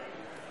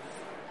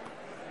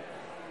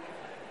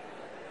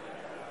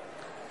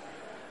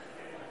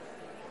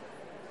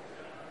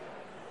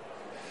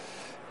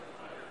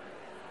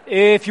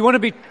If you want to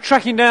be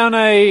tracking down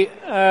a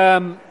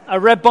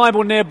red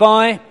Bible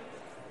nearby,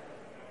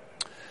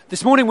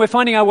 this morning we're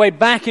finding our way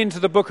back into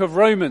the book of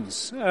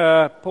Romans,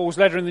 Paul's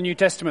letter in the New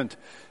Testament.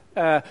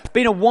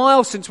 Been a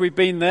while since we've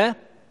been there,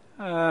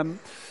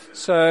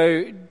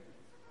 so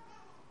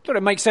thought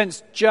it makes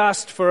sense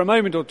just for a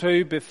moment or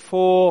two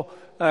before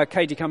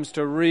Katie comes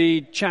to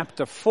read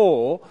chapter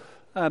 4,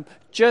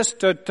 just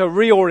to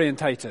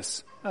reorientate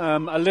us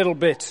a little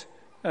bit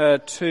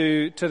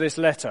to this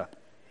letter.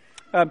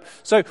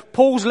 So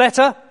Paul's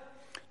letter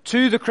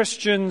to the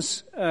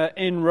Christians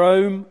in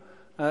Rome,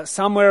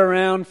 somewhere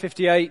around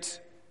 58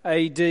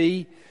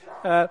 AD.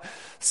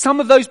 Some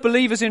of those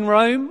believers in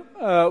Rome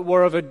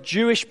were of a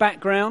Jewish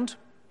background,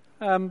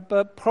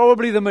 but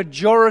probably the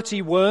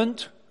majority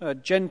weren't,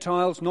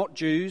 Gentiles, not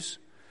Jews.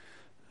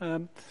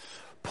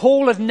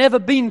 Paul had never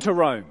been to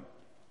Rome,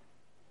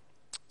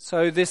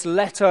 so this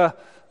letter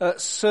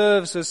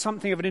serves as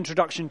something of an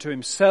introduction to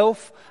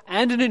himself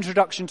and an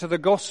introduction to the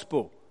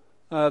gospel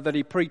that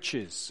he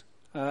preaches.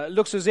 It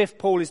looks as if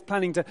Paul is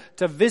planning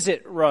to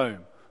visit Rome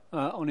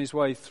on his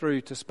way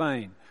through to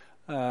Spain.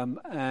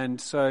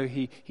 And so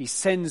he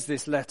sends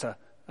this letter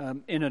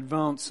in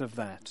advance of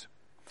that.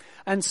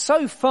 And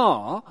so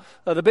far,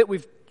 the bit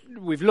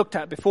we've looked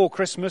at before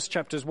Christmas,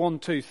 chapters 1,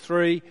 2,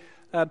 3,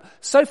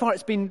 so far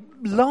it's been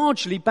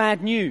largely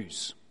bad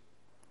news.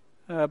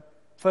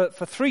 For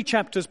 3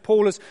 chapters,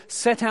 Paul has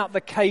set out the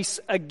case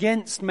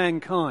against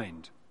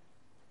mankind,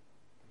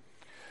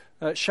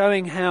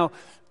 showing how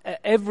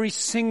every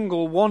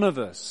single one of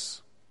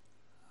us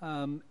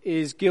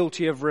is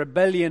guilty of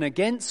rebellion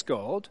against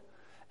God,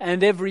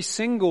 and every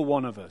single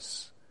one of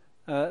us,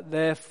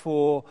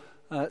 therefore,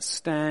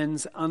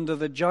 stands under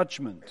the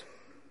judgment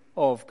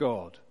of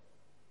God.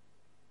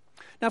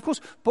 Now, of course,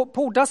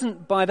 Paul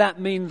doesn't by that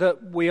mean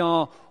that we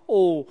are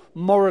all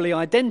morally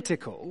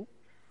identical.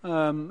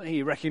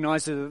 He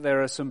recognizes that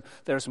there are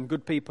some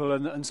good people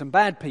and some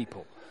bad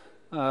people.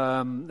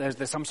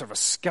 There's some sort of a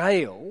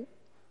scale.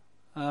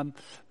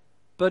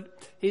 But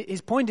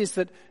his point is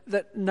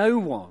that no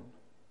one,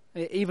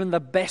 even the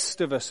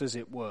best of us as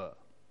it were,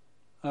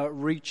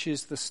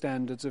 reaches the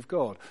standards of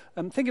God.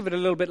 Think of it a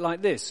little bit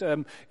like this.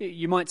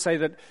 You might say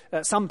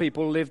that some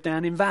people live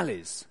down in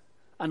valleys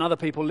and other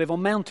people live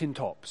on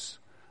mountaintops.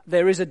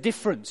 There is a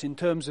difference in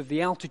terms of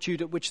the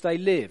altitude at which they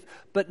live,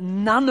 but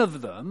none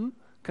of them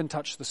can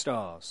touch the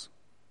stars.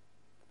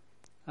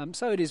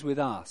 So it is with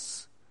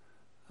us.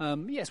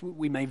 Yes,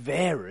 we may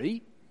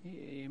vary.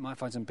 You might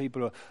find some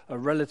people are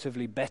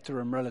relatively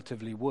better and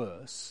relatively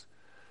worse.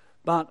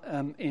 But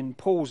in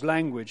Paul's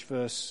language,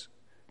 verse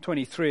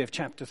 23 of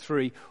chapter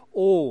 3,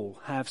 all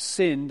have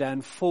sinned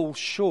and fall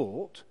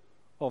short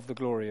of the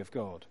glory of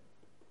God.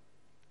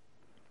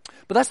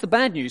 But that's the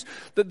bad news.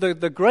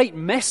 The great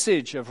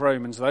message of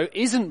Romans, though,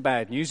 isn't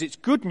bad news, it's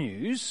good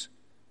news.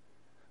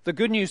 The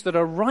good news that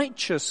a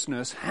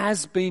righteousness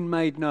has been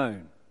made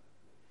known.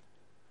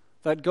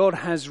 That God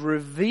has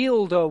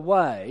revealed a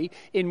way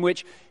in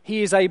which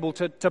he is able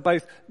to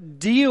both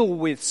deal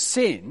with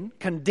sin,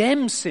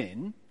 condemn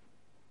sin,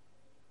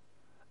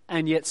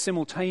 and yet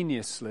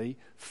simultaneously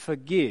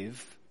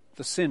forgive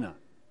the sinner.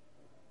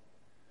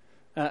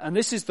 And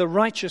this is the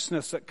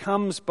righteousness that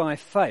comes by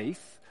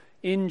faith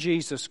in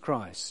Jesus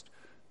Christ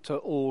to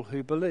all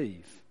who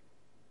believe.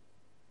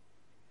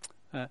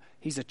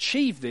 He's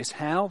achieved this,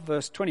 how?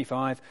 Verse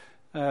 25,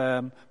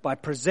 by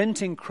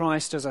presenting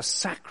Christ as a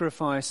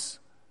sacrifice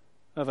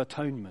of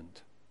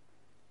atonement.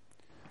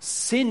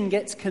 Sin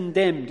gets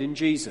condemned in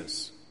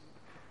Jesus,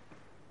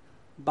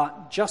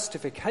 but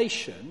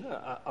justification,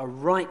 a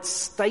right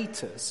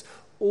status,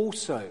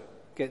 also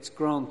gets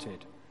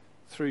granted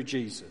through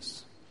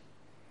Jesus.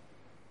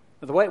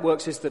 Now, the way it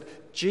works is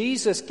that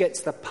Jesus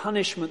gets the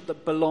punishment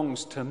that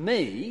belongs to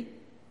me,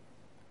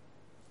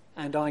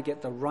 and I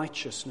get the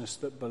righteousness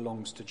that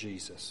belongs to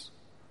Jesus.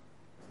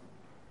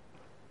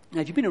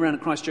 Now, if you've been around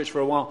at Christ Church for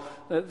a while,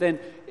 then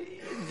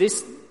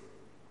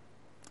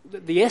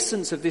the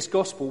essence of this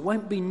gospel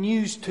won't be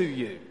news to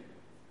you.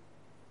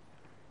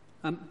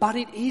 But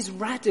it is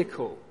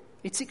radical.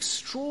 It's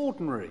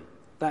extraordinary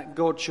that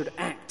God should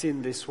act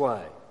in this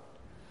way.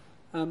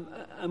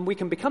 And we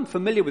can become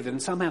familiar with it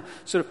and somehow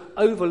sort of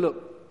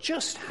overlook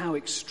just how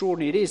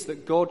extraordinary it is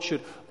that God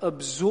should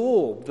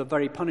absorb the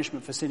very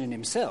punishment for sin in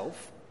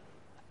himself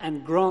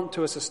and grant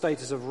to us a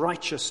status of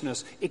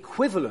righteousness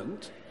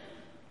equivalent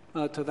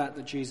to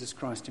that Jesus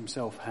Christ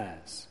himself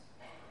has.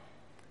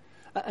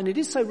 And it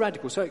is so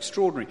radical, so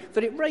extraordinary,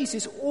 that it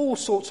raises all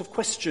sorts of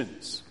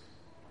questions.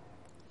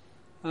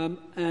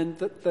 And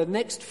the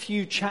next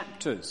few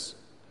chapters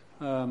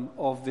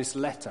of this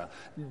letter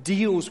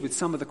deals with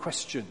some of the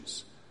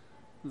questions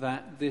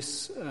that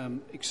this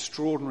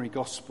extraordinary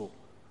gospel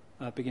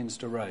begins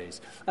to raise.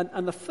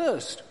 And the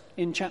first,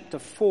 in chapter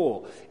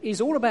 4,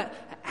 is all about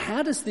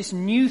how does this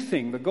new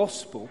thing, the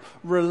gospel,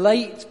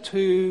 relate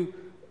to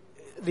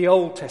the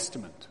Old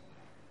Testament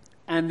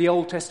and the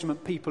Old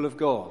Testament people of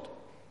God?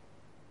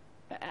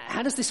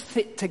 How does this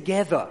fit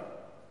together?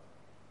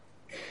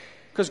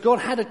 Because God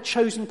had a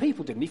chosen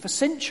people, didn't he? For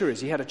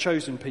centuries he had a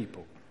chosen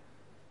people.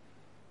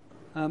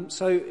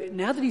 So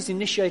now that he's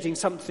initiating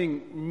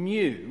something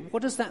new,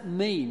 what does that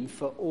mean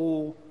for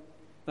all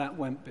that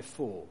went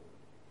before?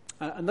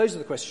 And those are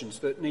the questions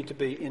that need to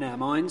be in our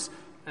minds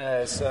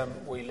as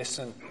we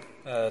listen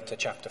to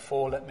chapter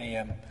 4. Let me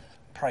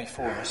pray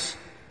for us.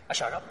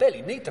 Actually, I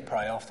barely need to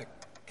pray after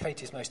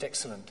Katie's most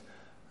excellent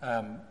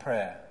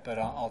prayer, but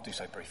I'll do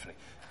so briefly.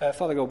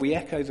 Father God, we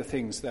echo the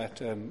things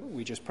that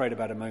we just prayed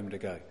about a moment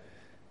ago,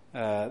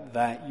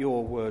 that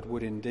your word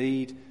would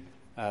indeed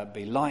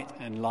be light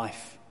and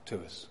life to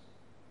us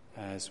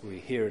as we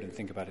hear it and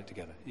think about it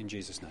together. In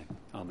Jesus' name,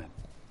 amen.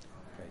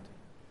 Great.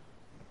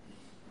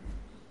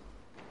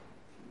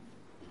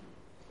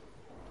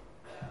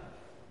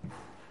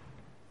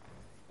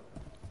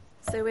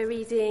 So we're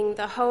reading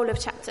the whole of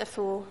chapter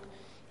 4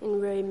 in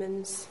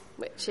Romans,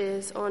 which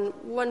is on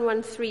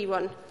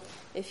 1131,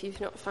 if you've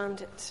not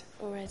found it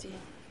already.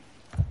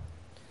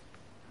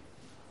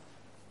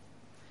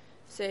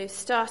 So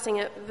starting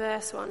at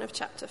verse 1 of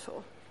chapter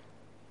 4.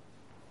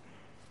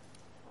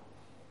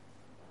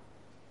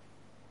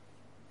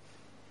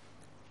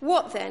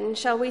 What then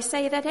shall we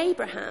say that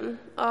Abraham,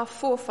 our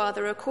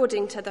forefather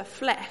according to the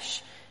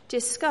flesh,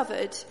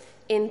 discovered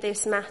in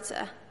this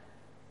matter?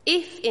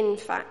 If, in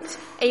fact,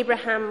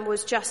 Abraham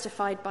was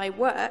justified by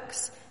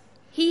works,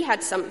 he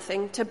had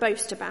something to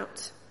boast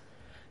about,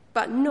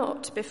 but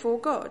not before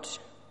God.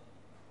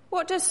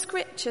 What does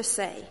Scripture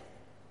say?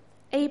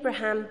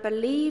 Abraham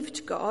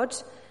believed God,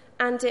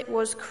 and it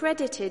was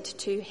credited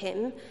to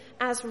him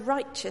as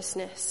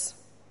righteousness.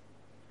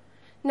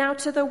 Now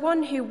to the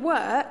one who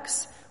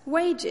works,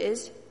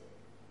 wages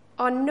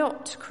are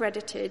not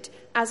credited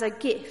as a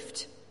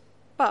gift,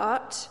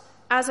 but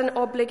as an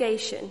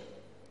obligation.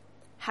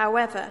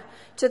 However,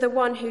 to the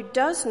one who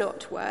does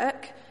not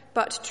work,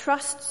 but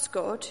trusts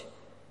God,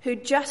 who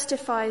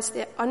justifies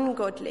the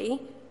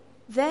ungodly,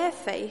 their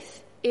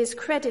faith is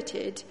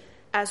credited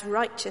as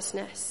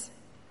righteousness.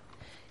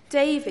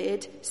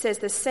 David says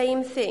the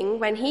same thing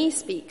when he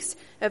speaks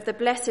of the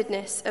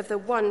blessedness of the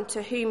one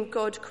to whom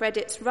God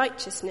credits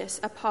righteousness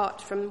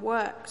apart from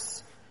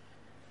works.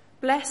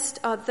 Blessed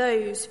are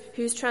those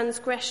whose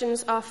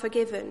transgressions are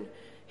forgiven,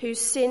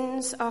 whose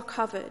sins are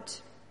covered.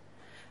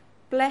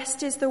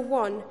 Blessed is the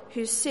one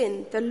whose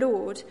sin the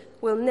Lord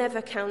will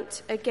never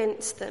count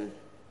against them.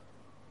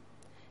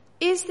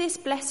 Is this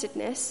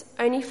blessedness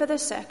only for the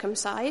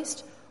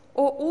circumcised,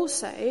 or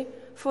also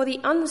for the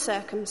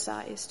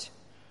uncircumcised?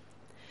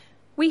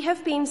 We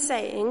have been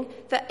saying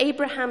that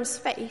Abraham's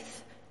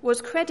faith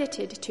was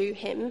credited to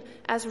him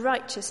as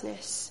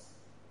righteousness.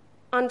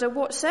 Under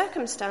what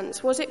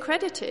circumstance was it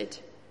credited?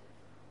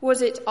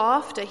 Was it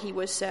after he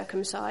was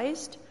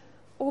circumcised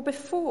or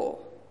before?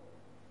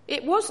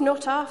 It was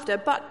not after,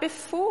 but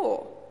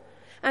before.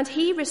 And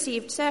he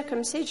received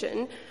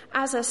circumcision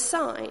as a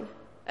sign,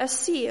 a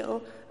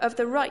seal of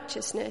the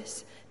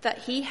righteousness that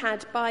he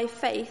had by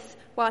faith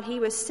while he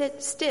was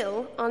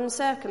still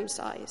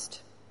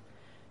uncircumcised.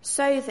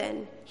 So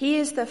then, he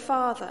is the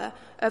father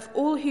of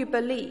all who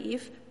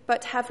believe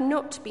but have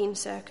not been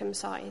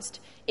circumcised,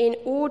 in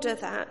order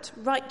that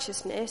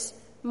righteousness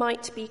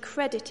might be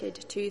credited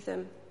to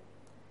them.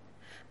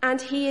 And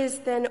he is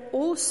then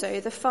also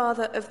the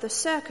father of the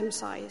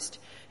circumcised,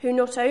 who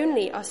not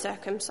only are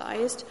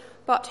circumcised,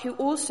 but who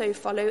also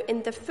follow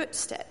in the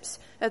footsteps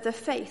of the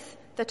faith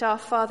that our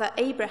father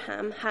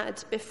Abraham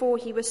had before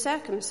he was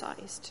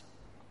circumcised.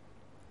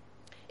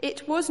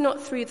 It was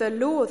not through the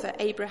law that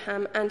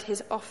Abraham and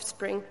his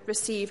offspring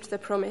received the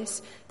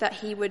promise that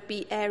he would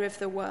be heir of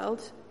the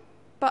world,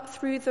 but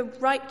through the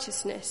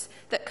righteousness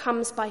that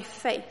comes by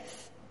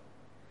faith.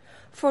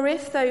 For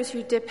if those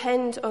who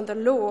depend on the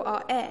law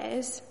are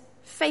heirs,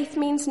 faith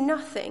means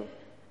nothing,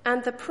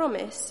 and the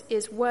promise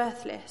is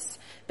worthless,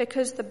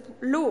 because the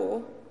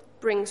law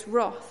brings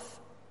wrath.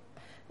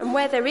 And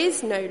where there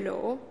is no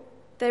law,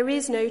 there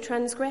is no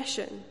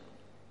transgression.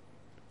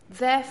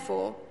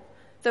 Therefore,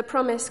 the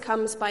promise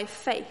comes by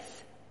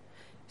faith,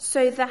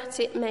 so that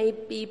it may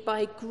be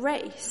by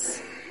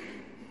grace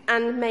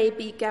and may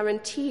be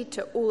guaranteed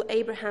to all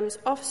Abraham's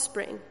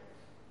offspring,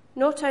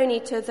 not only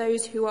to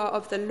those who are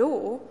of the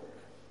law,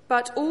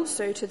 but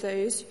also to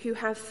those who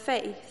have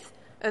faith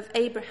of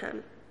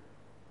Abraham.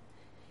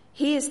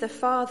 He is the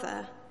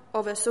father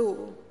of us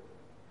all.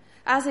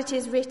 As it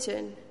is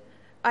written,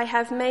 I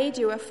have made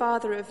you a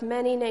father of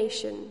many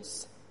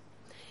nations.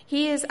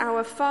 He is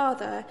our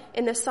Father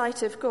in the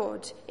sight of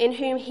God, in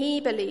whom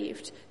he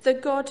believed, the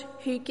God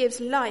who gives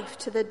life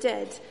to the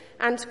dead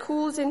and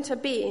calls into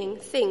being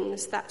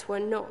things that were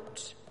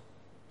not.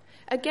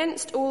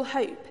 Against all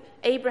hope,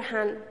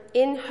 Abraham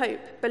in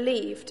hope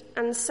believed,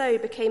 and so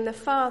became the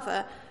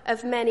father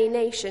of many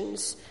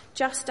nations,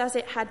 just as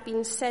it had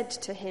been said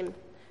to him,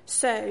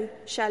 so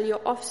shall your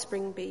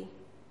offspring be.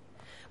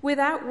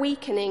 Without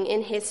weakening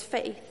in his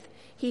faith,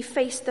 he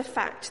faced the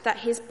fact that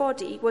his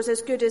body was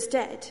as good as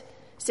dead,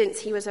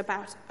 since he was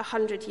about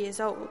 100 years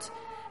old,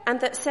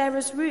 and that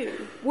Sarah's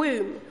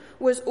womb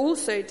was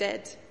also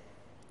dead.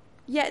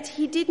 Yet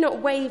he did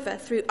not waver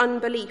through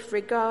unbelief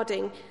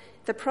regarding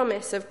the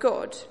promise of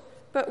God,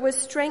 but was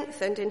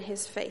strengthened in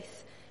his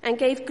faith, and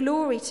gave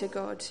glory to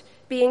God,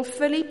 being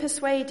fully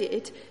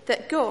persuaded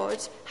that God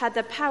had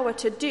the power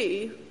to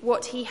do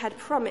what he had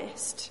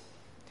promised.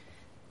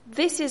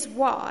 This is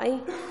why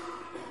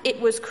it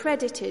was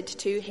credited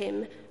to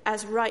him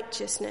as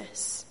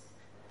righteousness.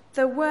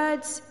 The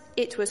words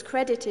 "it was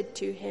credited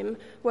to him"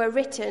 were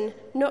written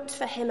not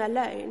for him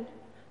alone,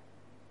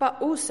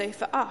 but also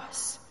for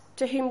us,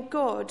 to whom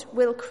God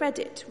will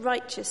credit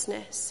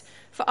righteousness,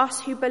 for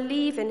us who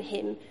believe in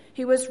him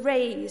who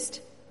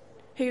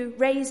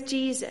raised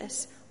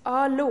Jesus,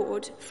 our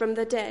Lord, from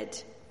the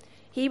dead.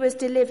 He was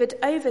delivered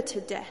over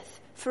to death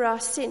for our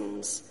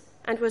sins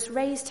and was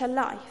raised to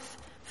life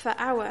for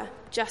our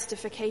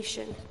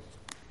justification.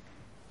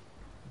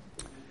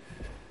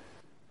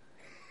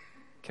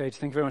 Kate,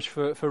 thank you very much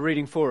for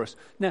reading for us.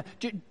 Now,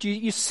 do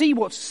you see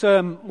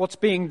what's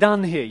being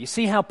done here? You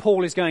see how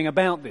Paul is going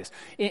about this?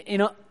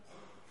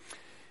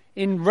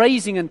 In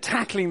raising and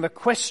tackling the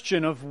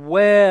question of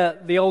where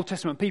the Old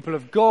Testament people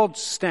of God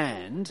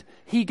stand,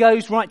 he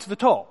goes right to the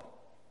top.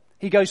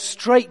 He goes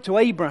straight to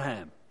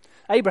Abraham.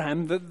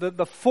 Abraham,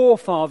 the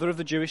forefather of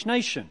the Jewish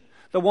nation,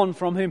 the one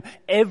from whom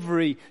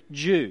every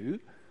Jew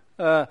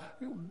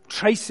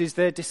traces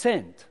their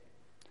descent.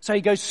 So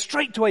he goes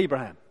straight to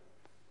Abraham.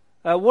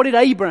 What did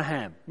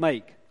Abraham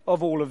make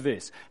of all of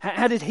this?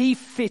 How did he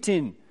fit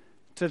in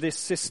to this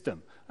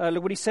system?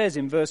 Look what he says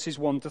in verses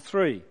 1 to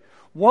 3.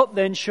 What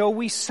then shall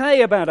we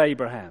say about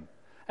Abraham,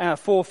 our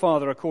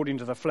forefather according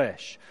to the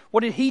flesh?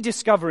 What did he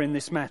discover in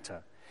this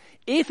matter?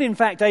 If in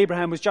fact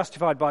Abraham was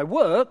justified by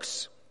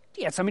works,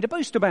 he had something to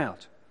boast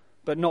about,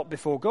 but not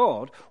before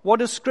God. What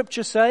does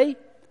Scripture say?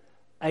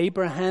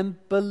 Abraham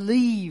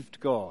believed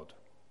God,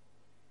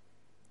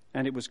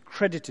 and it was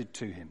credited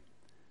to him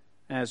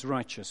as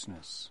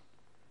righteousness.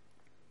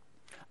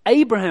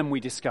 Abraham,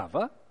 we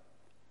discover,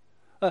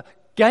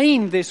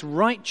 gained this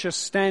righteous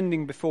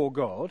standing before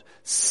God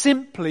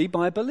simply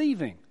by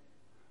believing,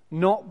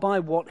 not by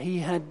what he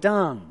had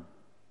done.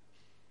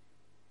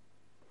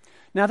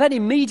 Now that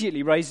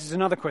immediately raises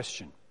another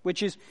question,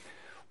 which is,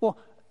 well,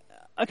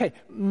 okay,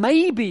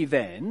 maybe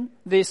then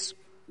this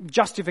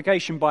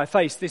justification by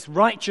faith, this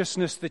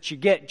righteousness that you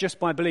get just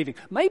by believing,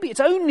 maybe it's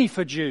only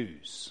for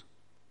Jews.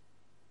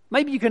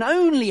 Maybe you can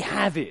only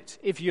have it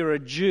if you're a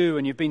Jew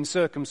and you've been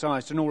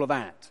circumcised and all of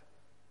that.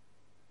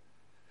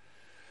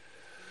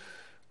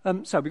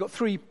 So we've got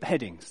 3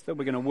 headings that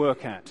we're going to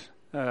work at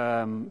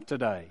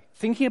today.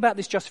 Thinking about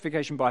this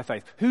justification by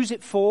faith. Who's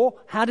it for?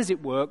 How does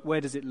it work?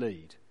 Where does it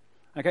lead?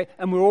 Okay,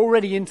 and we're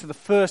already into the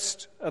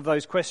first of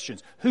those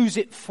questions. Who's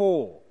it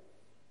for?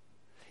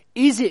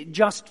 Is it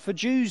just for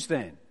Jews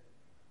then?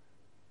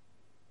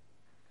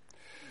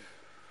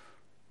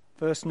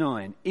 Verse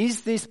 9.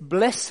 Is this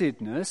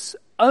blessedness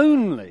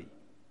only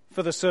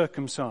for the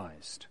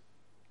circumcised,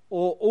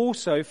 or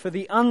also for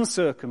the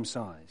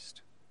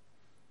uncircumcised?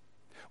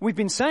 We've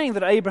been saying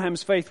that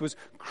Abraham's faith was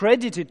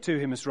credited to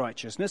him as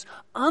righteousness.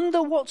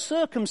 Under what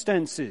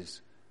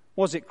circumstances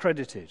was it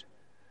credited?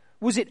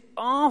 Was it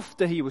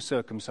after he was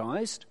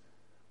circumcised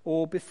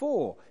or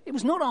before? It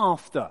was not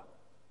after,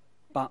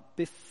 but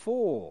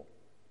before.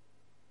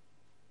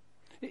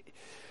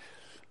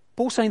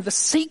 Paul's saying the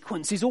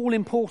sequence is all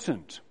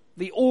important,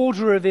 the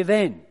order of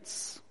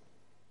events.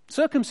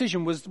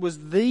 Circumcision was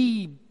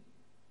the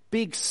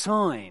big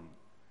sign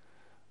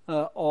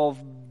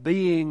of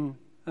being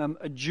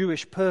a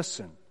Jewish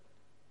person,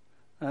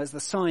 as the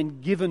sign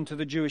given to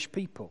the Jewish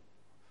people.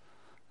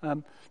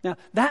 Now,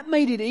 that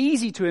made it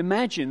easy to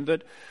imagine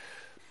that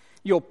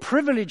your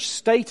privileged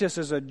status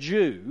as a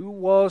Jew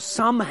was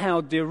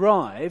somehow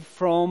derived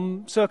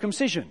from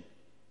circumcision,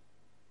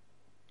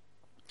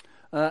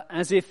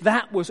 as if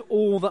that was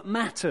all that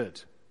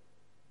mattered.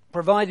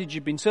 Provided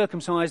you'd been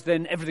circumcised,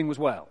 then everything was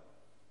well.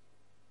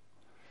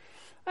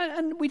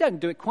 And we don't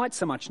do it quite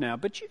so much now,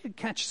 but you could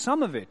catch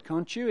some of it,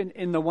 can't you,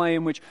 in the way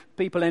in which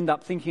people end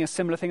up thinking a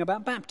similar thing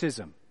about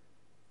baptism.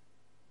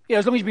 You know,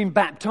 as long as you've been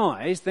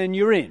baptized, then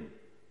you're in.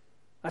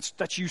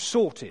 That's you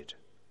sorted.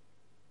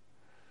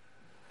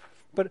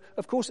 But,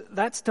 of course,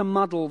 that's to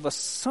muddle the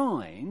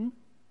sign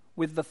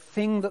with the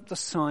thing that the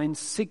sign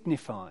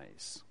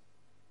signifies.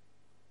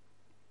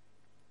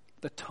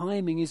 The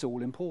timing is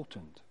all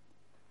important.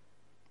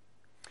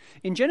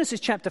 In Genesis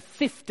chapter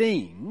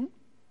 15...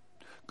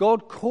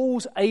 God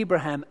calls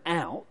Abraham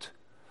out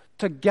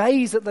to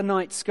gaze at the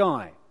night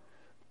sky.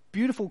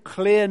 Beautiful,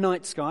 clear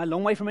night sky,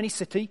 long way from any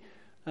city,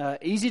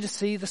 easy to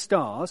see the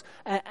stars.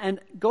 And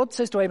God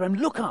says to Abraham,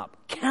 look up,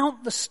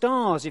 count the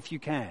stars if you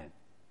can.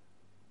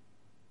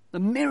 The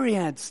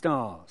myriad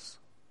stars,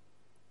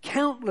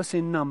 countless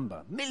in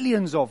number,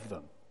 millions of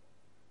them.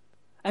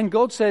 And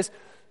God says,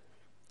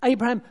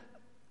 Abraham,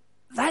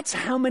 that's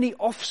how many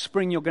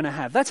offspring you're going to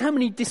have. That's how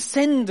many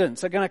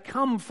descendants are going to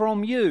come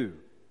from you.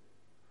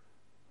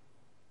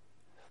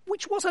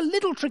 Which was a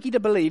little tricky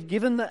to believe,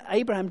 given that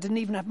Abraham didn't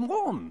even have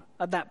one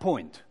at that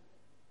point.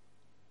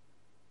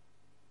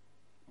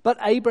 But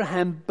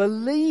Abraham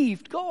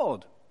believed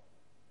God.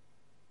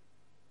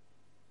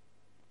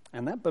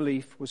 And that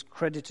belief was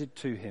credited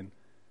to him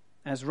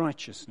as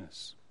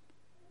righteousness.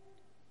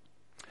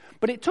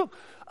 But it took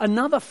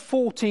another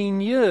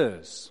 14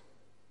 years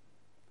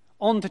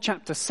on to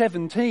chapter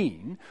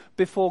 17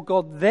 before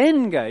God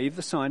then gave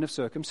the sign of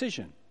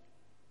circumcision.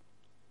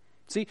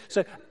 See,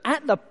 so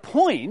at the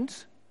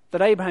point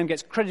that Abraham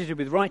gets credited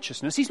with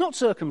righteousness, he's not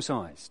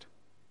circumcised.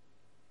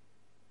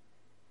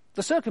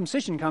 The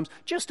circumcision comes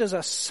just as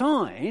a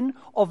sign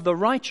of the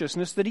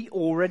righteousness that he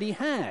already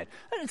had.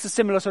 And it's a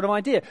similar sort of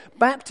idea.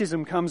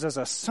 Baptism comes as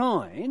a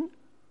sign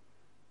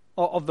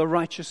of the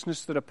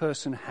righteousness that a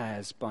person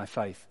has by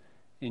faith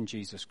in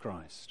Jesus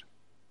Christ.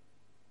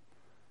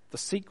 The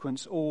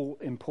sequence all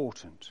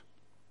important.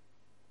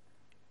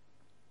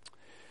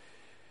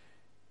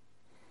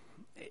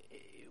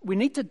 We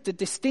need to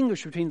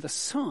distinguish between the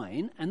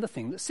sign and the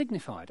thing that's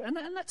signified. And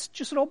that's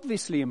just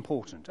obviously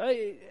important.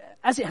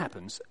 As it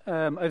happens,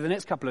 over the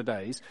next couple of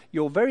days,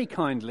 you're very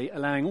kindly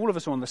allowing all of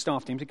us on the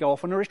staff team to go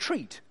off on a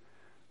retreat.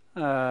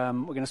 We're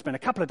going to spend a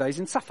couple of days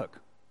in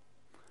Suffolk.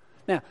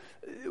 Now,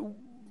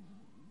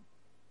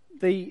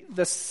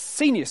 the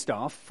senior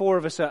staff, 4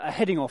 of us are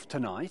heading off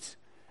tonight,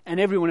 and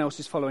everyone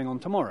else is following on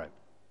tomorrow.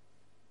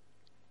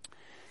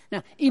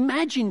 Now,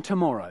 imagine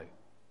tomorrow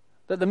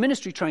that the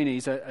ministry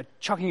trainees are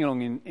chucking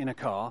along in a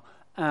car,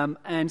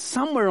 and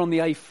somewhere on the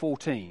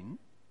A14,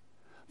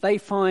 they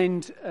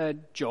find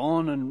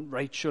John and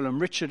Rachel and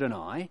Richard and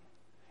I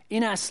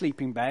in our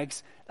sleeping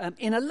bags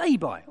in a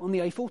lay-by on the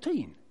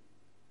A14.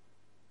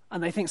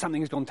 And they think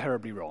something has gone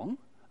terribly wrong,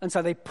 and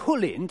so they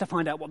pull in to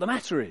find out what the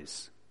matter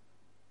is.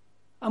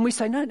 And we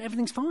say, no,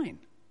 everything's fine.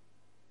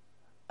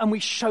 And we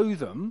show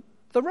them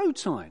the road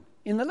sign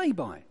in the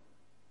lay-by,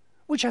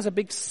 which has a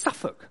big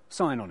Suffolk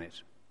sign on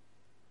it.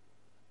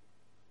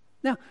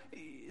 Now,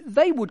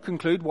 they would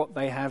conclude what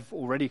they have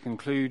already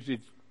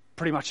concluded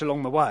pretty much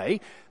along the way,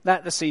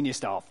 that the senior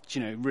staff,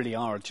 really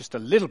are just a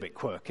little bit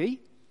quirky,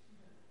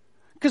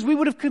 because we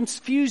would have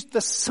confused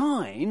the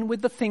sign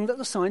with the thing that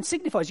the sign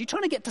signifies. You're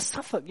trying to get to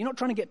Suffolk, you're not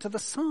trying to get to the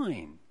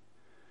sign.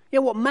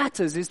 What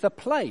matters is the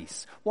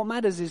place. What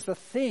matters is the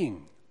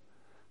thing.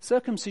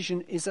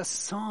 Circumcision is a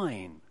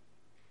sign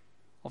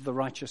of the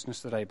righteousness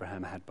that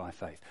Abraham had by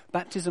faith.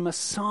 Baptism, a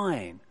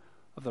sign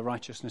of the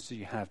righteousness that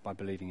you have by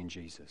believing in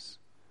Jesus.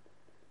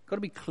 Got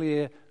to be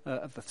clear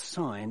of the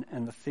sign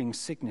and the thing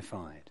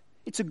signified.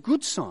 It's a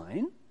good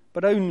sign,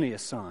 but only a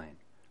sign.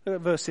 Look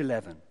at verse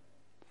 11.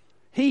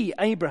 He,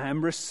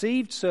 Abraham,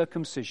 received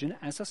circumcision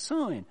as a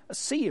sign, a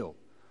seal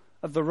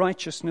of the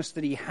righteousness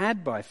that he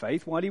had by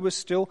faith while he was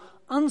still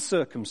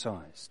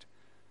uncircumcised.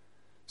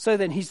 So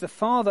then he's the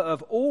father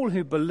of all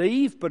who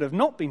believe but have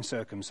not been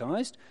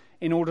circumcised,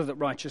 in order that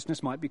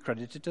righteousness might be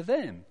credited to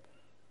them.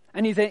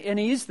 And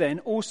he is then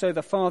also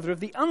the father of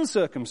the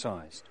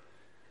uncircumcised,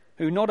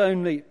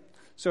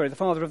 the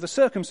father of the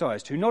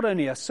circumcised, who not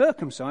only are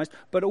circumcised,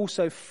 but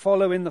also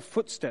follow in the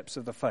footsteps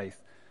of the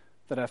faith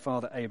that our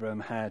father Abraham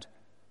had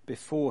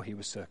before he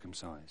was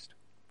circumcised.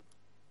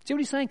 See what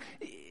he's saying?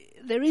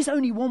 There is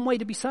only one way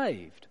to be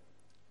saved,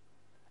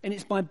 and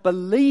it's by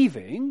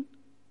believing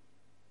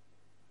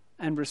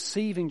and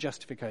receiving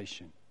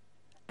justification.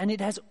 And it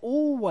has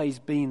always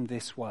been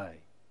this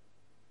way.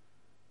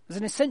 There's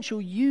an essential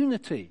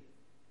unity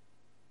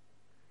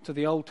to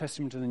the Old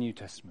Testament and the New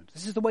Testament.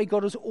 This is the way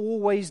God has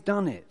always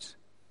done it.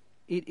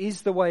 It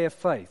is the way of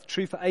faith.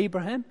 True for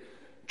Abraham,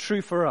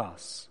 true for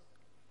us.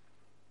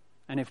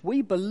 And if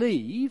we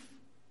believe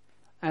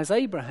as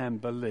Abraham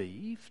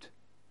believed,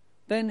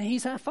 then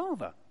he's our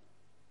father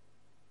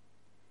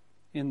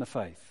in the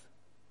faith,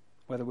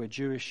 whether we're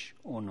Jewish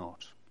or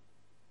not.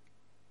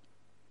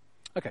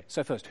 Okay,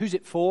 so first, who's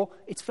it for?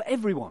 It's for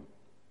everyone.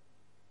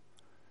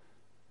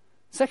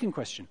 Second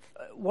question,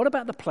 what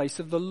about the place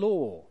of the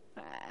law?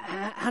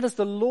 How does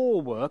the law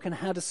work, and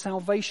how does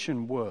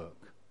salvation work?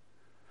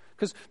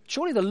 Because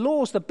surely the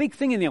law is the big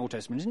thing in the Old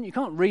Testament, isn't it? You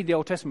can't read the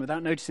Old Testament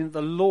without noticing that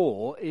the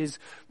law is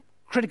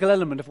a critical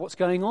element of what's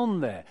going on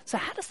there. So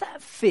how does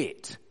that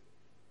fit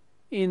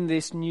in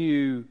this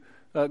new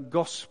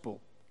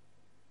gospel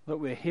that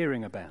we're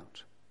hearing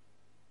about?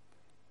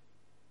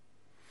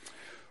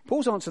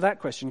 Paul's answer to that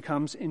question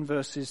comes in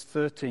verses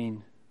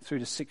 13 through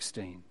to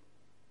 16,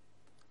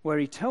 where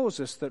he tells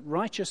us that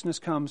righteousness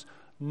comes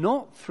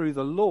not through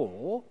the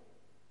law,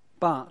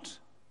 but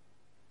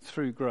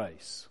through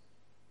grace.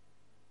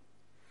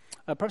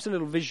 Perhaps a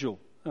little visual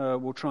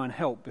will try and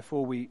help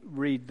before we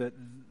read the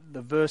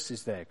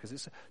verses there, because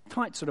it's a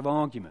tight sort of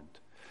argument.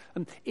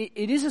 And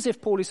it is as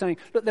if Paul is saying,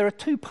 look, there are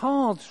two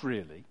paths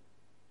really.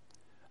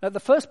 The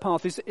first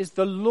path is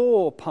the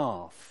law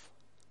path.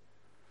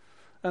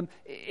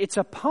 It's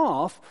a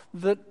path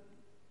that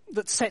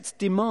sets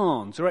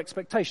demands or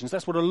expectations.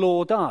 That's what a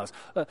law does.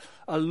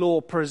 A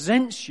law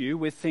presents you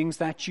with things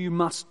that you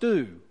must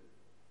do.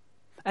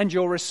 And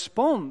your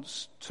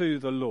response to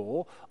the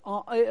law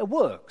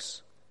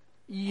works.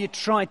 You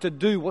try to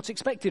do what's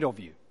expected of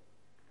you.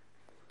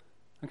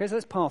 Okay, so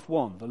that's path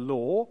one, the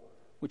law,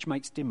 which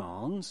makes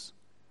demands,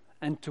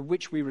 and to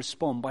which we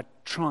respond by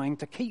trying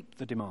to keep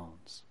the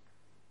demands.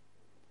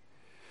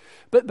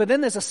 But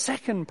then there's a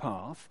second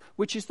path,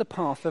 which is the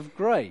path of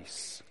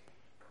grace.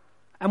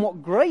 And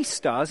what grace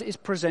does is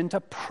present a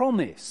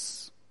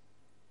promise.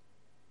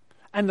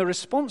 And the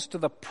response to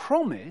the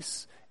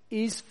promise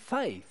is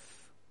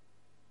faith.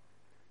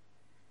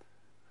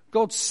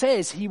 God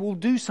says he will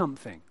do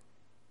something.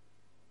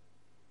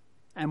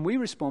 And we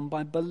respond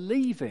by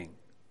believing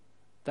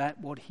that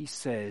what he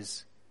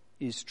says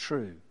is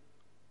true.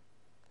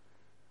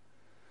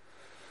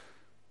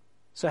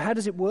 So how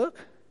does it work?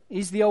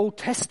 Is the Old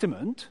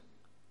Testament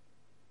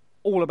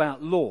all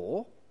about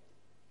law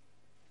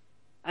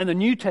and the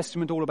New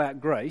Testament all about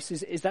grace?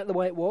 Is that the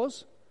way it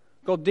was?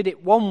 God did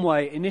it one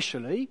way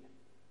initially,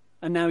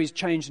 and now he's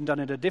changed and done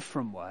it a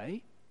different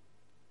way.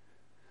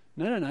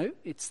 No.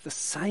 It's the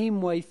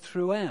same way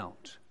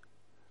throughout.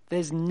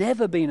 There's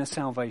never been a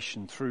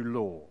salvation through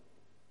law.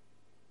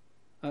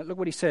 Look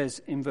what he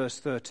says in verse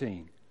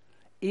 13.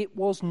 It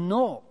was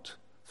not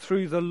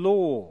through the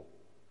law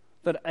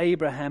that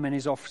Abraham and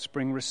his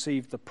offspring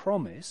received the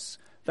promise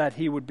that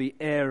he would be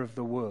heir of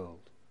the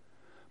world,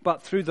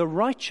 but through the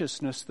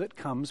righteousness that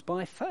comes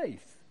by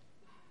faith.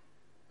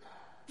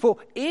 For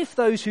if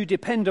those who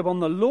depend upon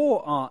the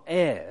law are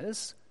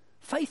heirs,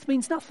 faith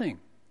means nothing,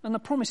 and the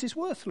promise is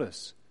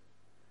worthless,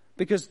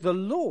 because the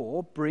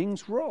law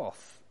brings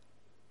wrath,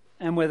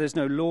 and where there's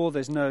no law,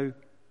 there's no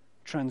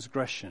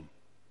transgression.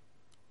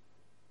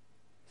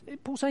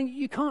 Paul's saying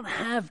you can't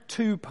have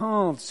two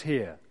paths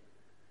here,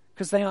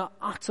 because they are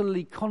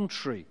utterly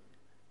contrary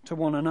to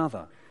one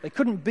another. They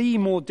couldn't be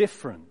more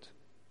different.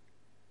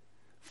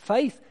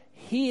 Faith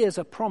hears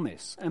a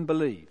promise and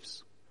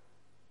believes.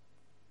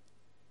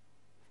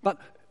 But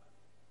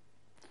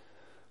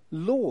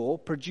law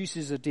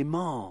produces a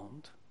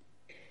demand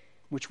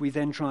which we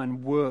then try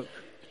and work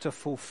to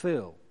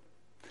fulfill.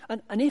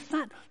 And if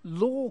that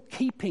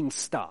law-keeping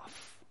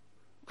stuff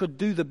could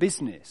do the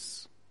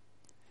business,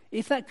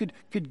 if that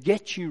could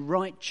get you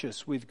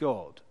righteous with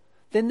God,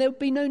 then there would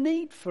be no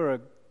need for a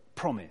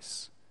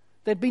promise.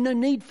 There'd be no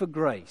need for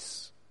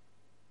grace.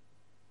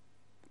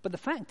 But the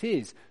fact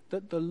is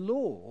that the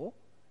law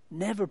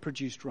never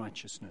produced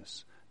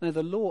righteousness. No,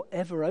 the law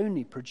ever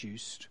only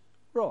produced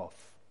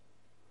wrath.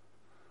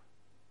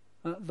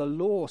 The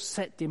law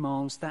set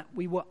demands that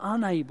we were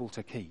unable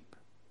to keep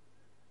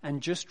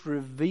and just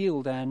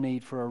revealed our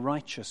need for a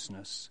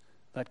righteousness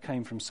that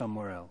came from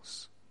somewhere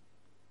else.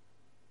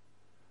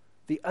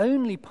 The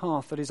only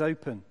path that is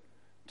open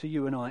to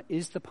you and I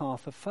is the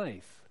path of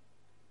faith.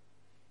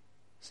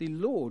 See,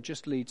 law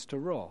just leads to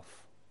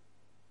wrath.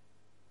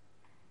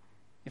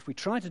 If we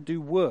try to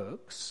do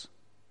works,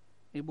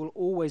 it will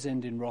always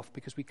end in wrath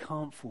because we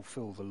can't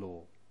fulfill the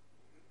law.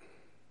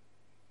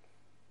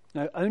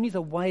 No, only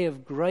the way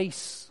of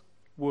grace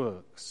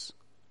works.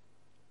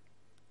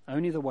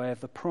 Only the way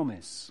of the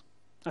promise.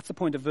 That's the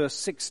point of verse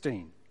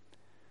 16.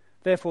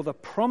 Therefore, the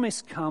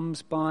promise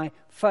comes by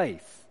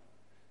faith,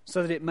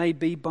 so that it may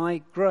be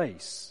by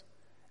grace,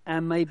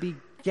 and may be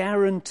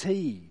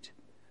guaranteed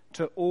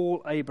to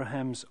all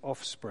Abraham's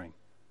offspring,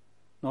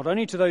 not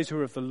only to those who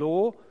are of the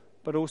law,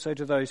 but also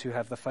to those who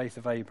have the faith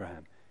of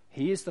Abraham.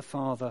 He is the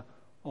father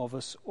of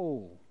us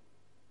all.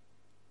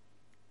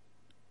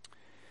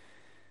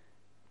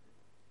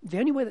 The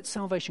only way that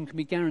salvation can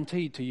be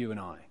guaranteed to you and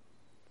I,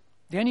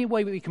 the only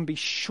way we can be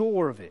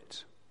sure of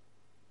it,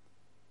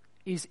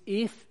 is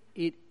if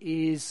it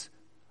is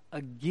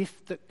a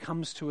gift that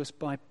comes to us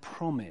by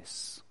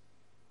promise.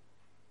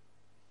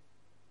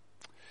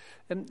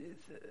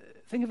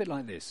 Think of it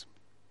like this.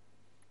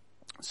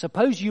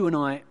 Suppose you and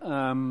I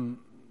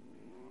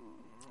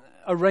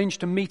arrange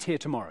to meet here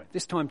tomorrow,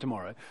 this time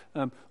tomorrow.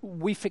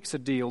 We fix a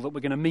deal that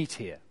we're going to meet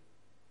here.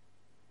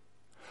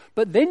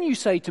 But then you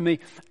say to me,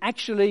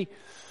 actually,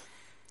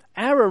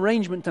 our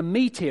arrangement to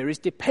meet here is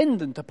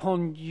dependent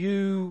upon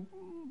you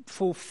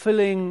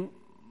fulfilling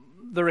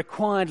the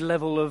required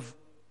level of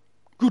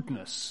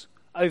goodness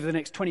over the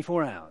next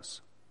 24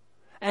 hours.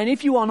 And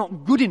if you are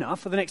not good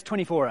enough for the next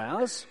 24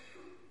 hours,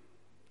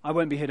 I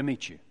won't be here to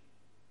meet you.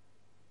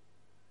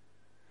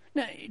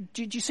 Now,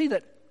 did you see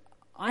that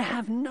I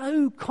have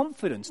no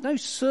confidence, no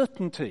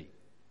certainty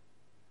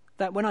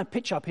that when I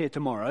pitch up here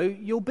tomorrow,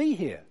 you'll be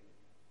here?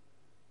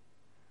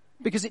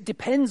 Because it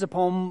depends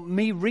upon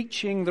me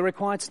reaching the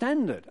required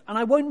standard, and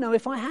I won't know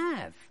if I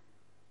have.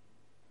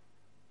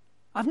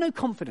 I have no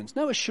confidence,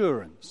 no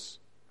assurance,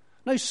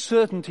 no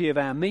certainty of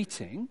our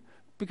meeting,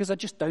 because I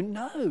just don't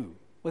know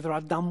whether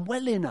I've done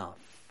well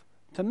enough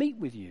to meet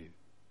with you.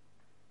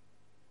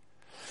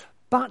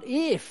 But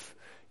if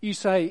you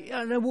say,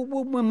 no,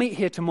 we'll meet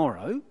here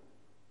tomorrow,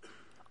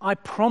 I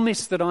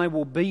promise that I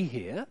will be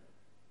here,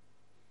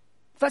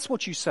 if that's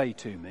what you say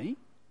to me,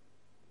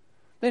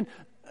 then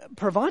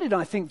provided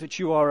I think that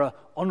you are an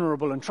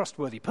honourable and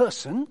trustworthy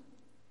person,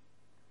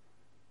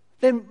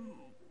 then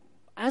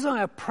as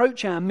I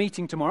approach our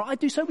meeting tomorrow, I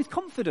do so with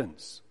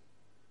confidence.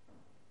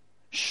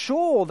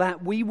 Sure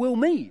that we will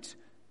meet.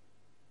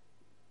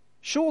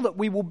 Sure that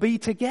we will be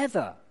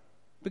together.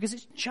 Because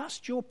it's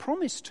just your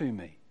promise to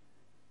me.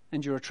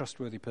 And you're a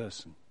trustworthy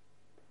person.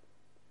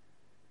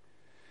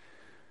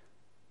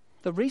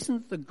 The reason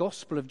that the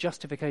gospel of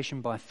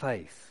justification by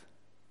faith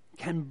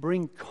can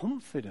bring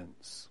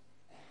confidence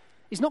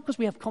is not because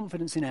we have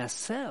confidence in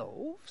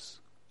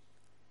ourselves,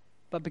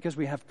 but because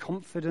we have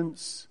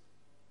confidence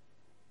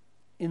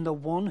in the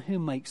one who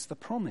makes the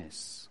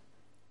promise.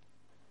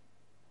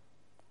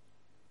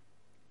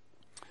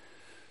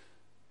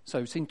 So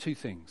we've seen two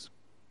things.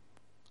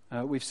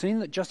 We've seen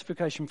that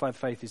justification by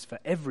faith is for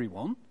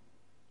everyone,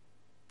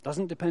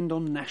 doesn't depend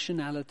on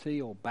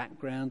nationality or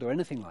background or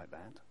anything like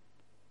that.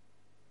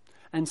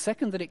 And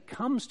second, that it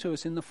comes to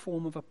us in the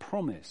form of a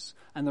promise,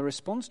 and the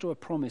response to a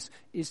promise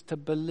is to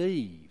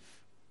believe.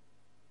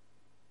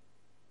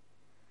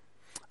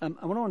 And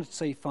what I wanted to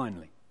say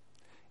finally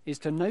is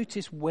to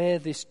notice where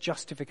this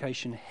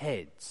justification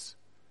heads,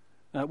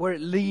 where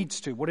it leads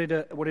to, what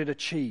it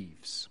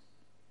achieves.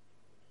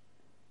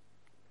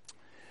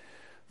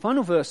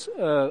 Final verse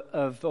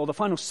or the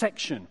final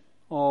section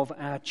of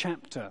our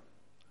chapter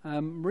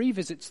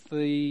revisits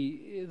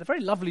the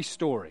very lovely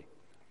story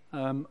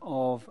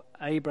of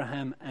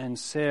Abraham and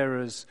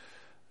Sarah's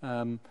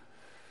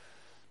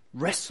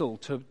wrestle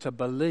to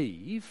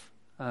believe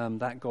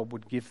that God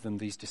would give them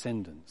these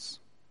descendants.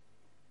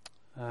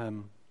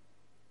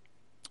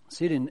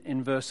 See it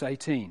in verse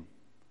 18,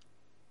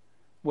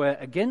 where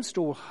against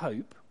all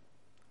hope,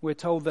 we're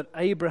told that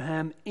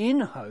Abraham in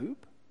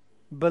hope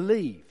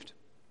believed,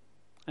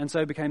 and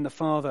so became the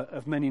father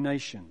of many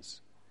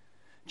nations.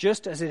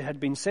 Just as it had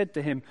been said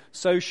to him,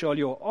 so shall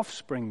your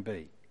offspring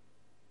be.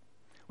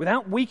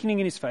 Without weakening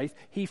in his faith,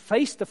 he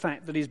faced the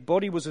fact that his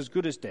body was as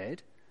good as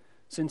dead,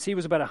 since he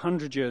was about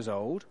 100 years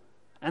old,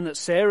 and that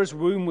Sarah's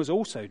womb was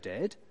also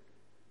dead,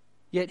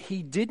 yet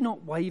he did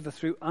not waver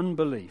through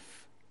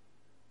unbelief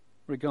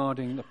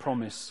regarding the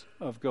promise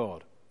of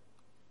God.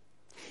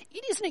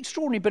 It is an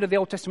extraordinary bit of the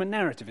Old Testament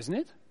narrative, isn't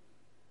it?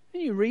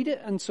 You read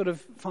it and sort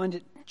of find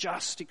it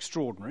just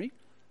extraordinary.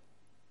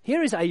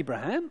 Here is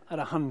Abraham at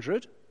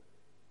 100,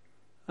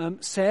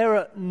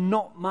 Sarah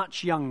not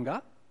much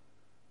younger,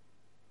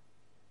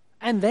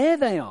 and there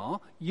they are,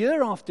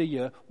 year after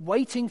year,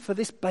 waiting for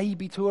this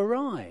baby to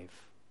arrive.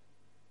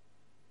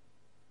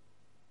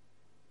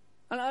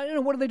 And I don't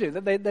know, what do?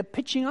 They're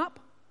pitching up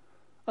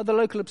at the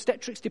local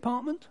obstetrics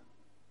department.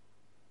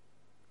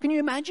 Can you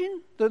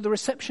imagine the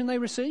reception they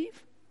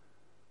receive?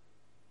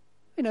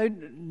 You know,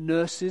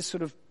 nurses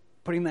sort of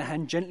putting their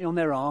hand gently on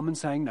their arm and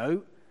saying,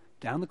 no,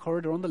 down the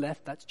corridor on the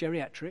left, that's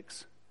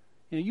geriatrics.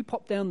 You know, you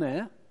pop down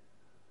there.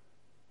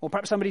 Or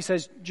perhaps somebody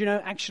says, do you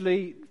know,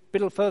 actually, a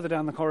bit further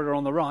down the corridor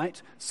on the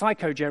right,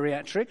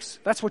 psychogeriatrics,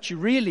 that's what you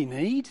really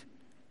need.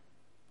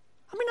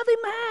 I mean, are they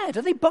mad?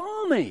 Are they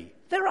balmy?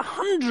 They're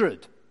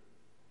 100.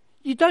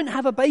 You don't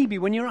have a baby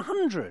when you're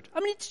 100. I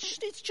mean,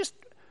 it's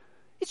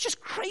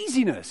just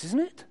craziness,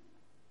 isn't it?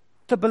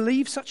 To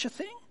believe such a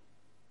thing.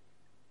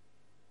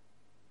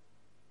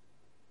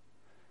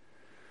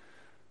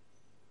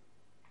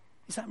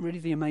 Is that really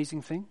the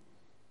amazing thing?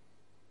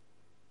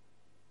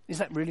 Is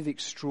that really the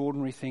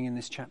extraordinary thing in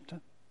this chapter?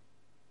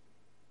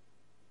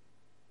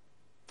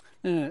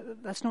 No,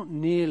 that's not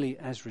nearly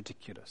as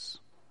ridiculous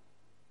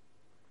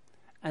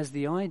as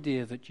the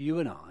idea that you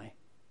and I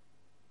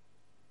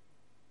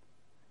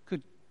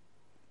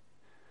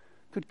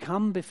could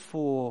come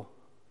before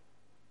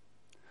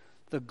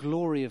the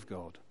glory of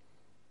God,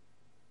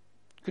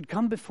 could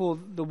come before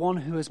the one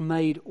who has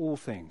made all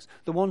things,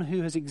 the one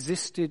who has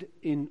existed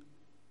in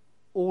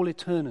all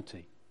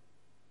eternity,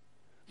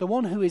 the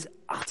one who is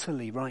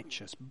utterly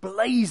righteous,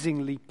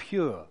 blazingly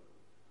pure,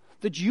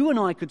 that you and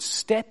I could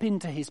step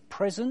into his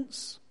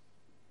presence,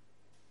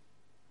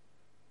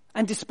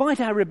 and despite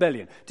our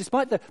rebellion,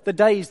 despite the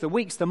days, the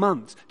weeks, the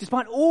months,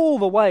 despite all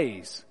the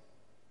ways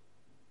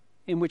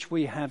in which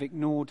we have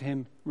ignored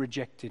him,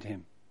 rejected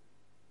him,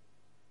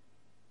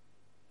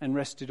 and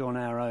rested on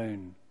our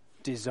own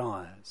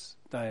desires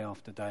day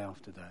after day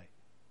after day,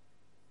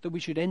 that we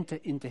should enter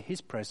into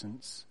his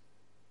presence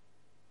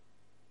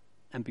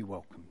and be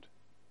welcomed,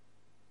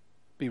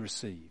 be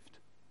received,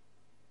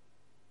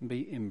 and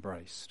be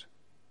embraced.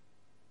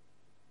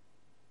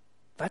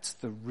 That's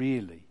the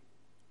really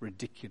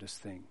ridiculous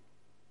thing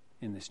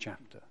in this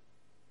chapter.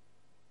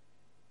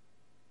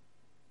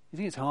 You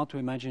think it's hard to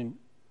imagine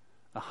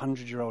a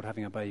 100-year-old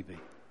having a baby?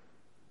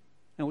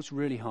 Now, what's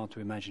really hard to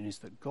imagine is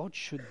that God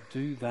should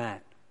do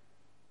that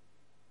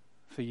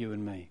for you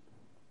and me.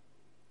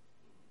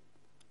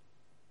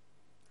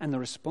 And the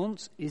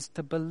response is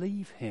to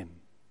believe him.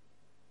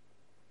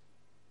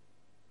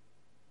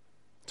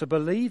 To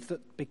believe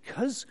that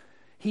because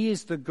he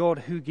is the God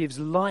who gives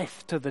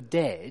life to the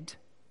dead,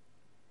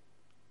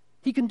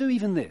 he can do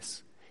even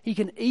this. He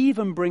can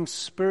even bring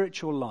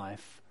spiritual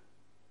life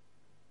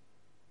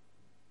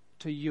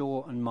to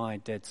your and my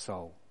dead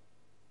soul.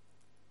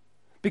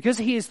 Because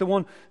he is the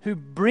one who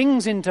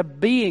brings into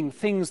being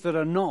things that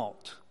are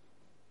not,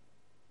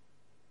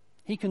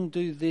 he can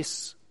do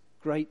this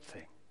great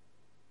thing.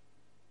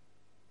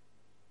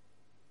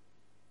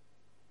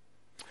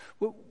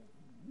 Well,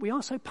 we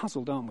are so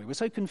puzzled, aren't we? We're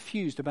so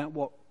confused about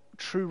what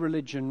true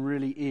religion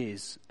really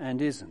is and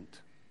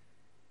isn't.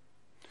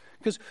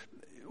 Because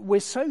we're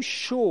so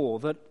sure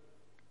that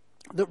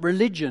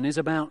religion is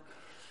about,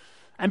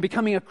 and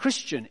becoming a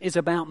Christian is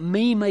about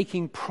me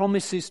making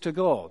promises to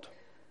God.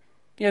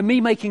 You know,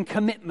 me making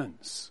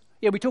commitments.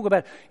 Yeah, we talk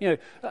about,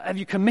 have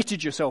you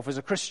committed yourself as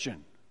a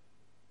Christian?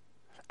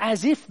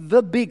 As if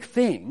the big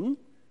thing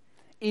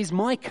is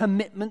my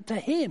commitment to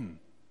him.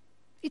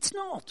 It's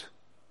not.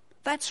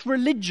 That's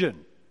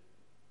religion.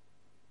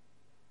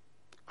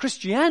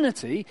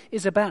 Christianity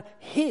is about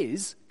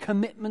his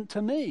commitment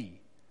to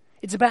me.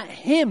 It's about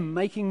him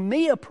making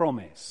me a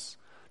promise,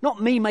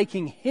 not me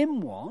making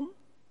him one.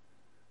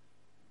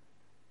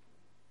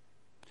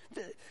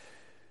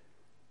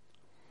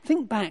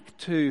 Think back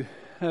to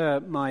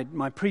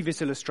my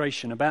previous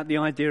illustration about the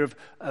idea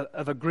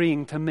of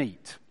agreeing to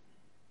meet.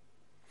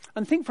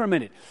 And think for a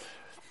minute.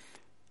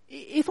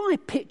 If I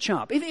pitch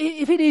up,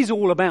 if it is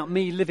all about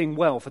me living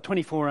well for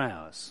 24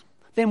 hours,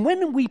 then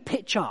when we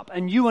pitch up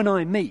and you and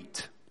I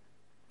meet,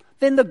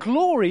 then the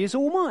glory is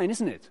all mine,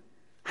 isn't it?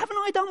 Haven't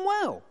I done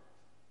well?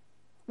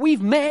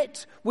 We've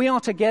met, we are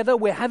together,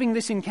 we're having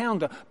this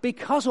encounter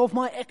because of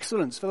my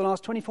excellence for the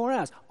last 24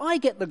 hours. I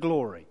get the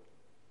glory.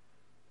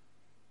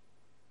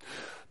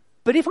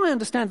 But if I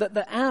understand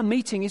that our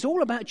meeting is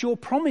all about your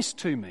promise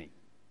to me,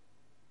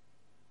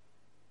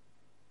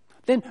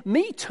 then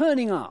me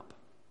turning up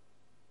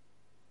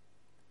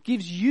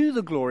gives you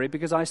the glory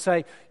because I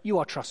say, you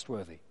are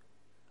trustworthy.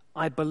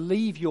 I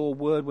believe your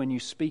word when you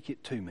speak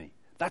it to me.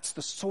 That's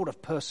the sort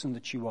of person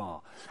that you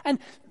are. And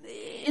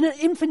in an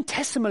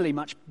infinitesimally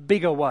much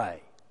bigger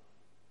way,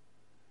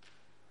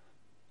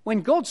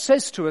 when God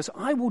says to us,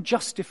 I will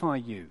justify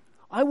you,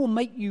 I will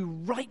make you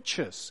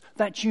righteous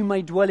that you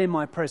may dwell in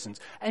my presence,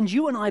 and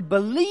you and I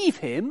believe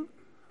him,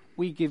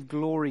 we give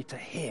glory to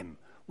him.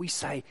 We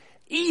say,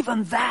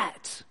 even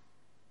that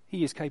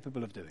he is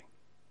capable of doing.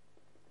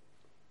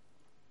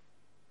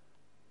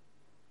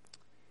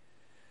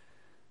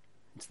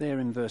 It's there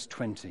in verse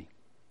 20.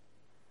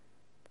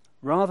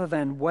 Rather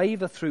than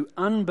waver through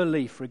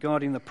unbelief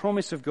regarding the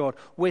promise of God,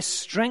 we're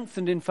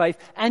strengthened in faith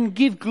and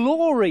give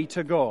glory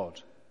to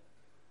God,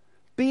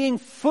 being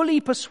fully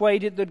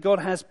persuaded that God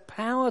has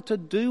power to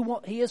do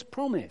what he has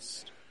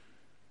promised.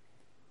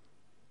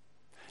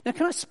 Now,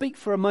 can I speak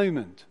for a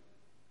moment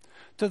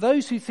to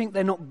those who think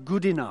they're not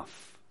good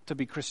enough to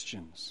be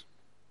Christians?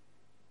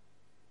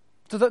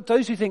 To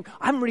those who think,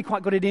 I haven't really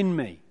quite got it in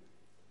me.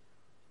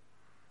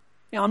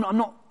 I'm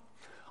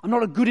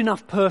not a good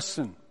enough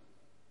person.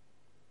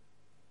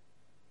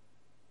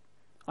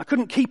 I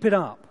couldn't keep it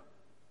up.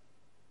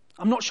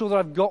 I'm not sure that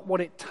I've got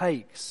what it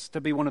takes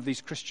to be one of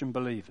these Christian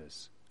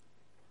believers.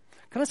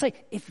 Can I say,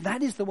 if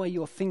that is the way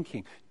you're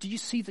thinking, do you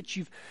see that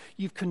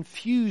you've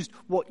confused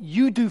what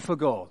you do for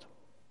God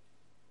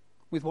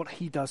with what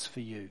he does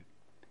for you?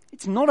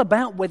 It's not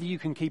about whether you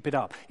can keep it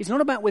up. It's not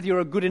about whether you're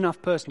a good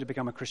enough person to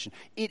become a Christian.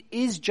 It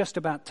is just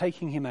about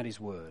taking him at his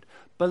word,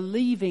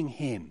 believing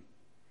him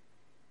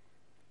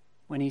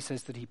when he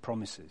says that he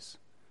promises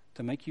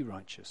to make you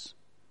righteous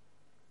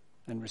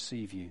and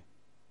receive you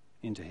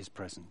into his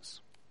presence.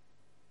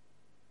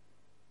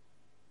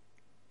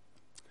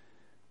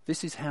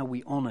 This is how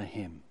we honor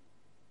him.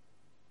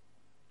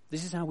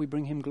 This is how we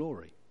bring him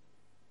glory.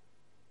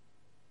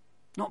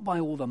 Not by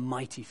all the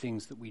mighty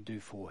things that we do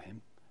for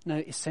him. No,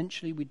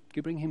 essentially we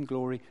bring him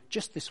glory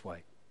just this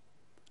way.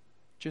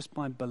 Just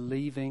by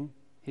believing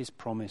his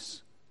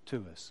promise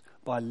to us.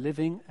 By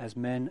living as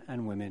men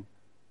and women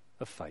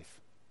of faith.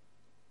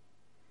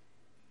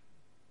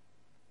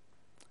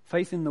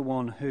 Faith in the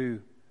one who,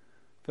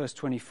 verse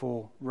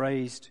 24,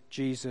 raised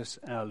Jesus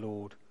our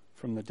Lord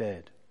from the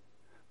dead.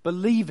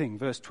 Believing,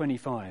 verse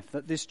 25,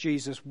 that this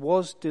Jesus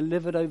was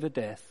delivered over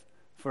death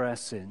for our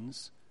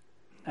sins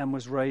and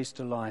was raised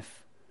to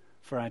life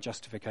for our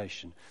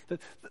justification.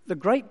 The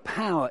great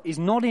power is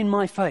not in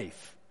my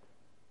faith.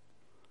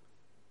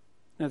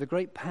 No, the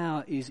great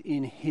power is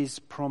in his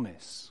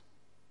promise.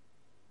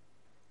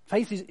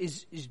 Faith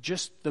is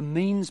just the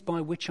means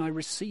by which I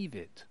receive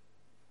it.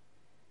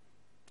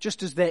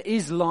 Just as there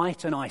is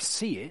light and I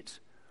see it,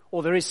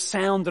 or there is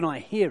sound and I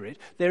hear it,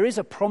 there is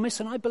a promise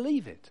and I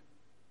believe it.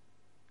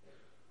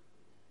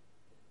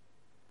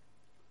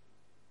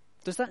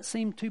 Does that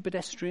seem too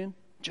pedestrian,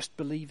 just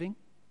believing?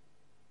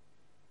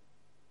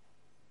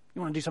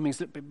 You want to do something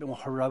that's a little bit more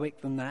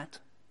heroic than that?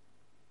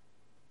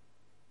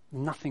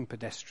 Nothing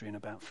pedestrian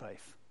about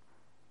faith.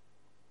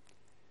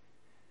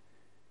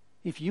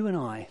 If you and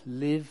I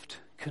lived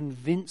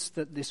convinced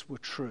that this were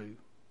true,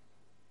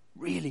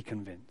 really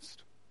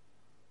convinced,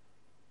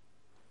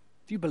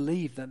 if you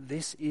believe that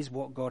this is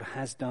what God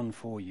has done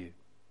for you,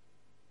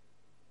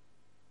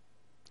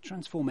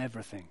 transform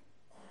everything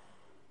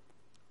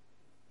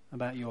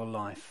about your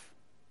life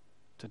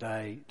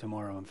today,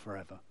 tomorrow, and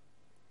forever.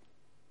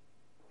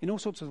 In all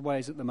sorts of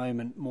ways at the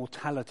moment,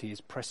 mortality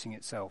is pressing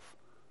itself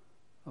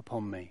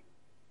upon me.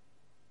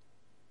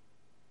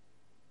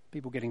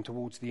 People getting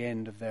towards the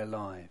end of their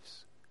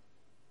lives.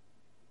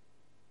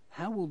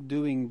 How will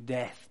doing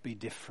death be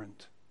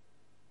different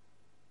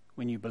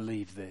when you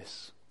believe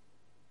this?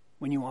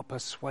 When you are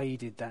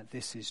persuaded that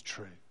this is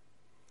true?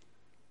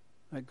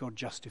 That God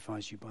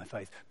justifies you by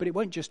faith. But it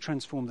won't just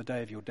transform the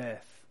day of your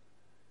death.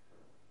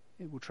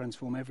 It will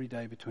transform every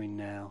day between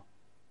now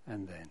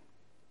and then.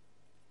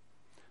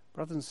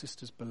 Brothers and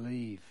sisters,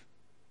 believe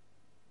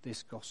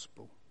this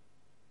gospel.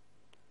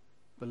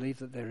 Believe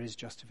that there is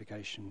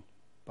justification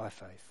by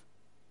faith,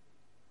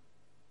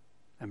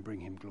 and bring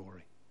him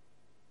glory.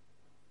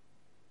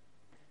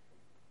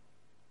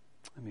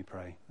 Let me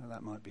pray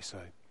that might be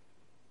so.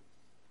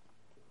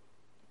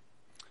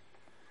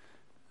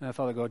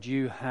 Father God,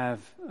 you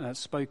have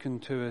spoken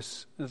to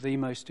us the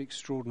most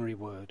extraordinary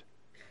word.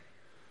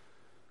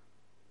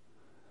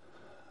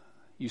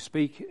 You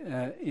speak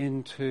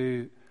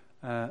into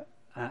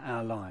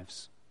our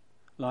lives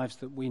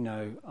that we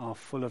know are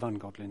full of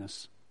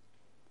ungodliness,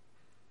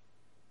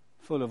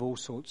 full of all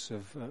sorts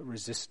of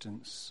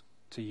resistance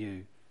to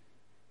you,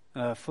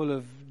 full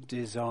of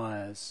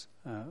desires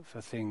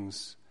for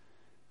things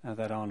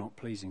that are not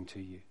pleasing to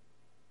you.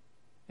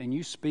 And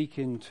you speak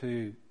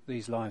into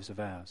these lives of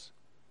ours,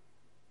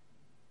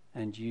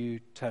 and you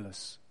tell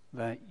us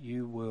that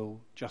you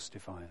will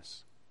justify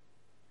us.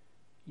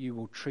 You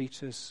will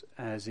treat us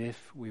as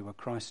if we were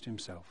Christ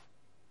himself.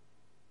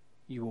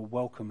 You will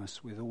welcome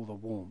us with all the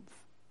warmth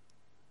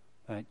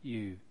that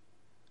you,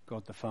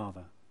 God the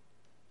Father,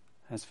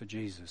 has for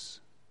Jesus,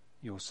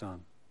 your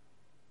Son.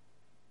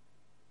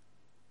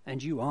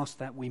 And you ask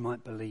that we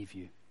might believe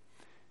you.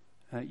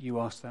 You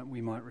ask that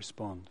we might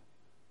respond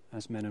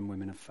as men and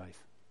women of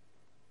faith.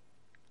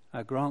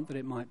 Grant that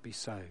it might be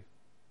so,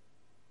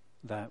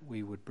 that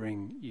we would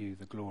bring you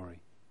the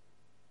glory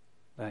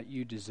that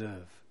you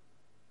deserve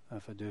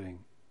for doing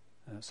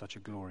such a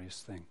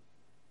glorious thing.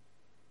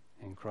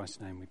 In Christ's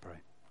name we pray.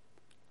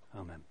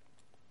 Amen.